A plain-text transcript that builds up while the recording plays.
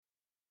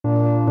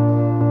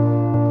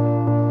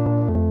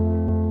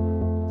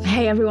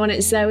everyone,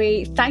 it's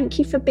Zoe. Thank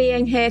you for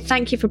being here.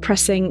 Thank you for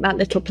pressing that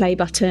little play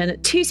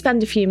button to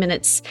spend a few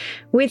minutes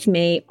with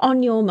me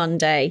on your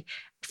Monday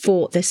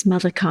for this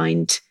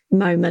Motherkind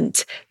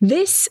moment.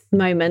 This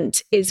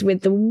moment is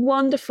with the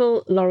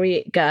wonderful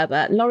Laurie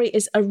Gerber. Laurie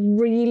is a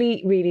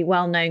really, really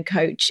well-known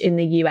coach in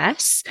the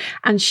US,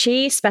 and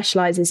she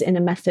specializes in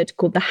a method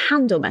called the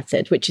Handle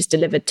method, which is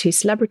delivered to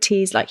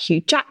celebrities like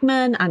Hugh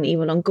Jackman and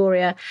Eva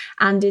Longoria,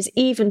 and is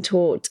even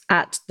taught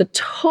at the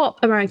top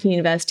American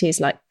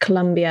universities like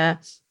Columbia,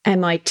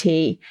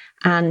 MIT,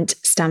 and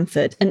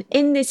Stanford. And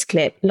in this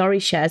clip, Laurie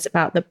shares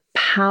about the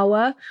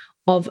power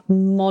of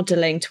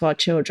modeling to our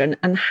children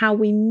and how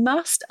we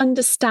must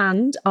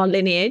understand our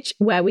lineage,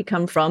 where we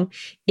come from,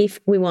 if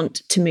we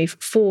want to move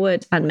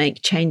forward and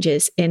make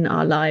changes in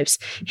our lives.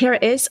 Here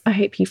it is. I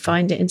hope you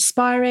find it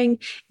inspiring,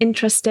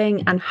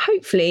 interesting, and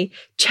hopefully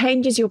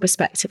changes your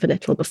perspective a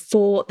little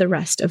before the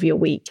rest of your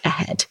week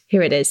ahead.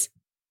 Here it is.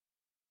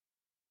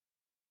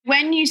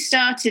 When you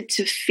started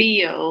to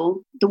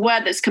feel, the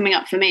word that's coming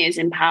up for me is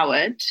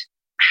empowered,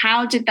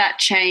 how did that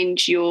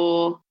change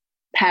your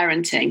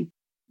parenting?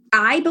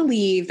 I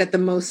believe that the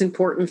most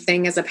important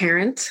thing as a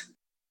parent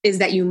is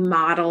that you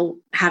model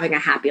having a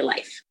happy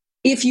life.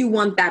 If you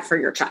want that for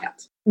your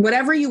child,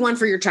 whatever you want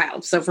for your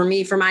child. So for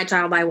me, for my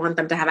child, I want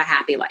them to have a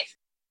happy life,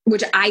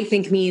 which I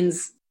think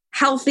means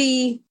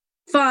healthy,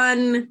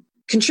 fun,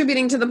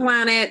 contributing to the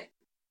planet,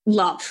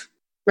 love,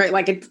 right?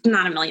 Like it's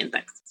not a million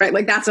things, right?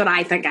 Like that's what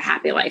I think a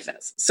happy life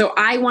is. So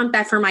I want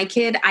that for my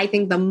kid. I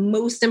think the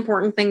most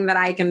important thing that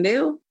I can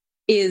do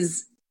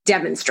is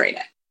demonstrate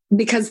it.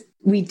 Because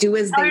we do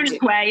as they do.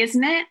 Way,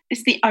 isn't it?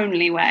 It's the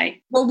only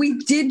way. Well, we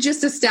did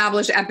just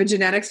establish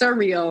epigenetics are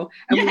real,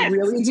 and we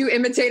really do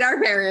imitate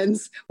our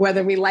parents,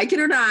 whether we like it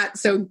or not.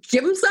 So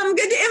give them something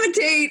good to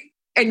imitate,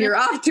 and you're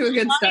off to a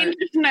good start.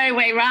 There's no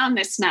way around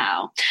this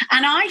now.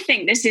 And I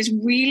think this is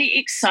really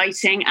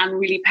exciting and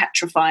really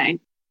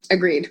petrifying.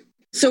 Agreed.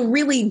 So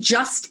really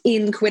just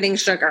in quitting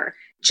sugar,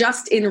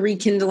 just in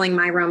rekindling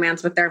my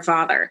romance with their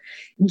father,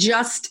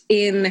 just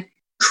in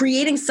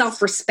creating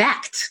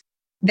self-respect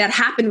that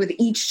happened with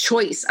each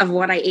choice of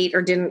what I ate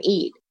or didn't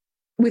eat,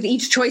 with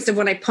each choice of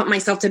when I put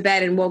myself to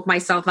bed and woke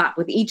myself up,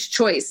 with each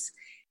choice,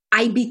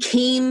 I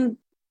became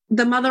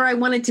the mother I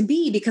wanted to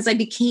be because I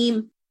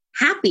became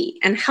happy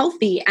and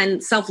healthy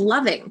and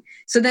self-loving.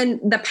 So then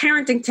the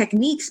parenting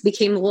techniques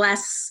became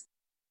less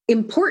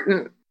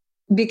important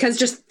because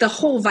just the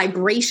whole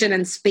vibration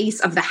and space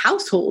of the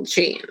household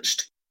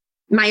changed.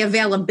 My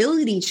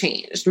availability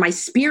changed, my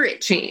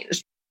spirit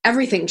changed,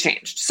 everything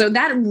changed. So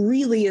that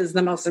really is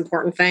the most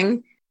important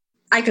thing.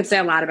 I could say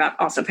a lot about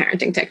also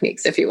parenting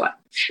techniques if you want.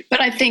 But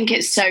I think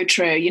it's so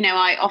true. You know,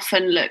 I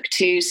often look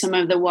to some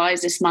of the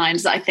wisest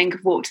minds that I think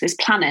have walked this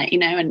planet, you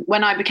know, and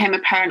when I became a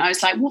parent, I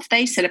was like, what have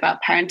they said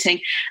about parenting?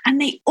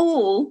 And they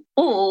all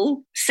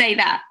say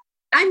that.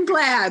 I'm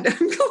glad. I'm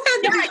glad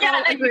that we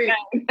all agree.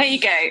 There you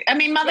go. I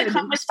mean,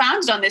 Motherkind was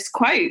founded on this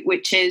quote,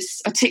 which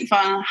is a Thich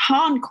Van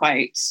Hahn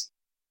quote,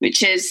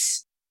 which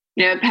is,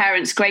 you know, a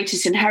parent's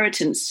greatest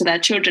inheritance to their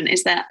children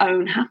is their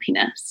own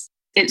happiness.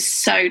 It's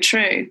so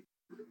true.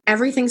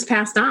 Everything's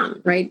passed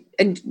on, right?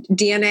 And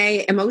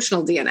DNA,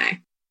 emotional DNA.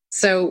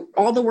 So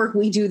all the work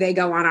we do, they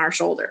go on our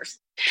shoulders.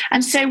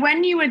 And so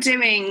when you were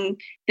doing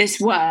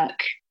this work,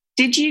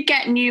 did you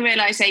get new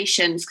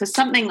realizations? Because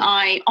something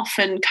I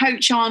often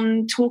coach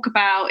on, talk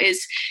about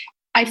is,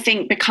 I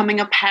think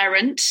becoming a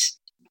parent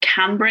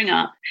can bring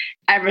up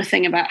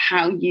everything about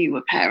how you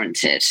were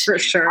parented. For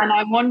sure. And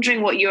I'm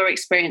wondering what your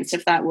experience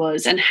of that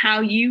was and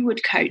how you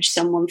would coach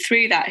someone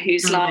through that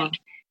who's like,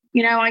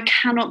 you know, I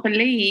cannot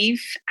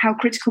believe how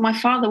critical my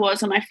father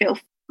was and I feel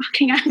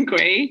fucking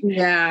angry.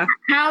 Yeah.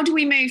 How do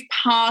we move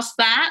past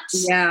that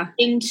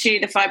into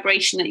the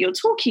vibration that you're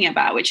talking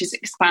about, which is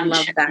expansion?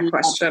 Love that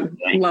question.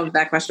 Love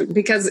that question.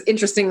 Because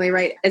interestingly,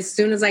 right, as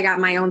soon as I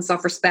got my own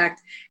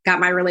self-respect, got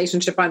my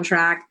relationship on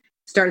track,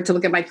 started to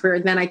look at my career,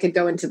 then I could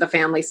go into the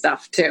family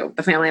stuff too,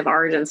 the family of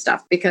origin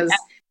stuff, because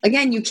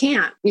again, you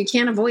can't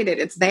avoid it.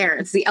 It's there.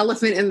 It's the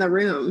elephant in the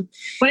room.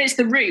 Well, it's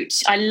the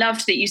root. I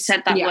loved that you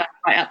said that word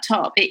right up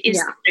top. It is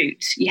the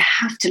root. You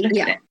have to look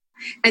at it.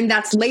 And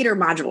that's later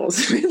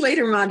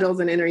modules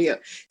in Inner You.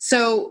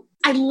 So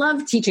I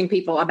love teaching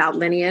people about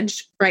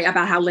lineage, right?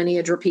 About how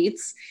lineage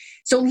repeats.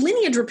 So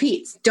lineage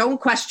repeats.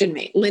 Don't question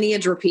me.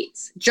 Lineage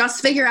repeats.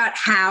 Just figure out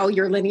how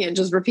your lineage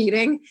is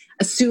repeating.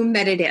 Assume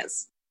that it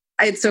is.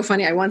 It's so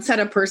funny. I once had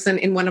a person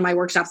in one of my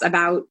workshops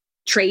about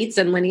traits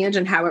and lineage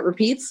and how it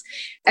repeats.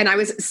 And I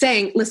was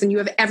saying, listen, you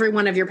have every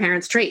one of your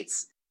parents'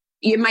 traits.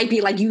 It might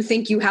be like you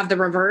think you have the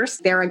reverse.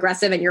 They're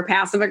aggressive and you're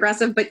passive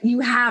aggressive, but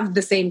you have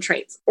the same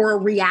traits or a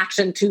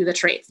reaction to the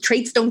traits.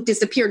 Traits don't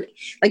disappear.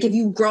 Like if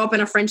you grow up in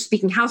a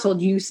French-speaking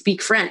household, you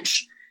speak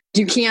French.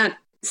 You can't,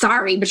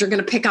 sorry, but you're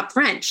going to pick up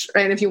French.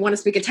 And if you want to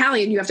speak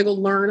Italian, you have to go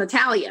learn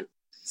Italian.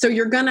 So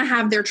you're going to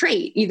have their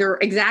trait, either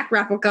exact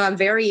replica,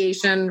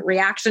 variation,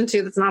 reaction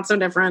to that's not so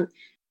different.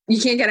 You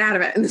can't get out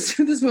of it. And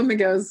this woman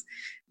goes,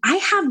 I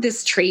have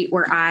this trait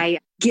where I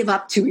give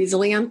up too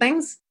easily on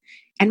things.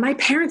 And my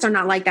parents are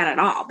not like that at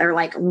all. They're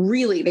like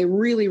they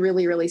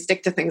really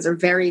stick to things. They're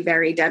very,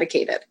 very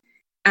dedicated.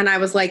 And I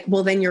was like,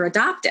 well, then you're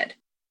adopted.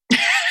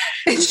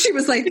 And she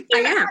was like,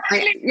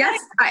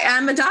 yes, I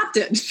am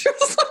adopted. She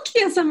was like,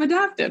 yes, I'm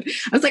adopted.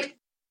 I was like,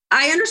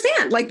 I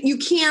understand. Like, you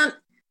can't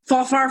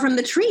fall far from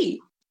the tree.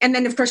 And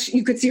then, of course,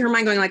 you could see her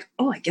mind going like,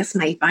 oh, I guess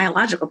my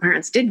biological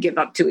parents did give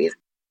up too easy.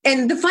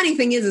 And the funny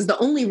thing is the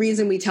only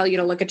reason we tell you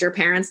to look at your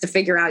parents to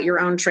figure out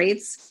your own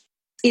traits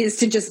is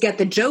to just get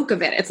the joke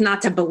of it. It's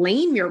not to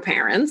blame your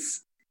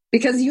parents,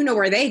 because you know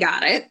where they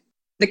got it.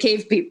 The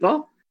cave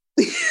people,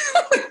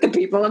 the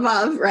people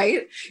above,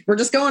 right? We're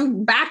just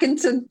going back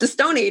into the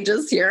Stone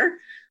Ages here.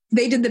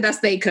 They did the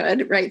best they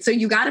could, right? So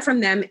you got it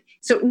from them.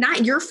 So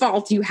not your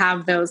fault you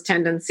have those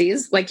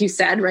tendencies, like you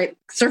said, right?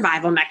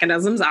 Survival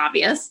mechanisms,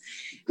 obvious.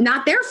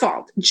 Not their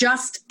fault,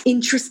 just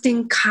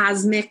interesting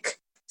cosmic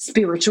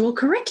spiritual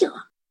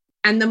curriculum.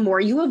 And the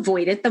more you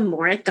avoid it, the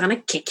more it's gonna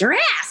kick your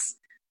ass.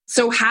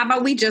 So how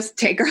about we just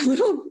take our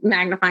little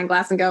magnifying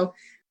glass and go,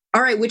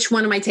 all right, which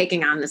one am I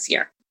taking on this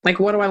year? Like,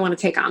 what do I want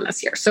to take on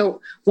this year?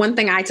 So one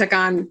thing I took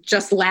on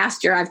just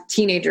last year, I have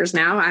teenagers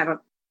now. I have a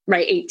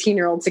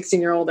 18-year-old,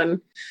 16-year-old,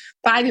 and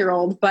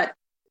 5-year-old, but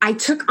I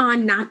took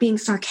on not being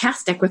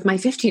sarcastic with my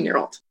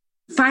 15-year-old.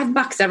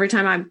 $5 every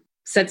time I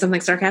said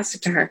something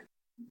sarcastic to her.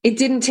 It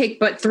didn't take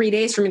but 3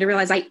 days for me to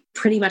realize I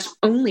pretty much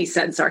only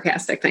said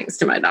sarcastic things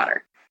to my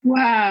daughter.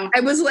 Wow.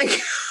 I was like,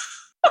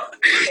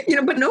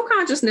 but no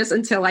consciousness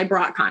until I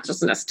brought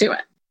consciousness to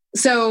it.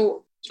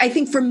 So I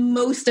think for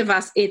most of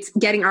us, it's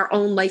getting our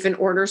own life in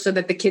order so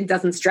that the kid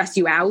doesn't stress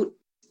you out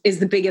is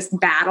the biggest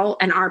battle.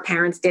 And our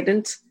parents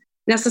didn't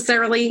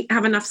necessarily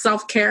have enough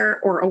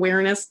self-care or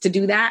awareness to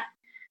do that.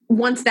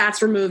 Once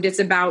that's removed, it's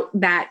about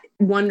that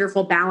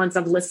wonderful balance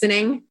of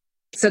listening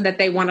so that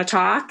they want to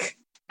talk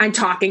and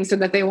talking so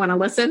that they want to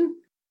listen,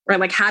 right?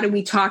 Like, how do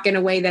we talk in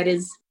a way that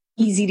is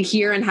easy to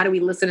hear, and how do we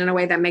listen in a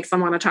way that makes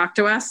them want to talk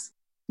to us?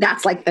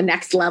 That's like the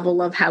next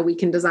level of how we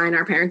can design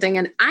our parenting.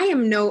 And I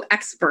am no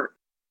expert.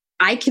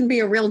 I can be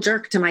a real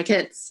jerk to my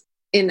kids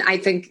in, I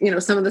think,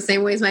 some of the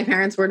same ways my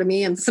parents were to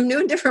me, and some new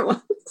and different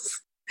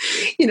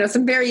ones,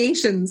 some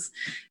variations.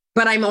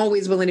 But I'm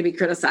always willing to be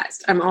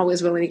criticized. I'm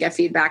always willing to get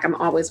feedback. I'm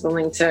always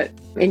willing to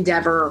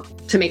endeavor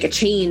to make a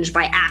change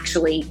by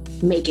actually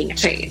making a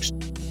change.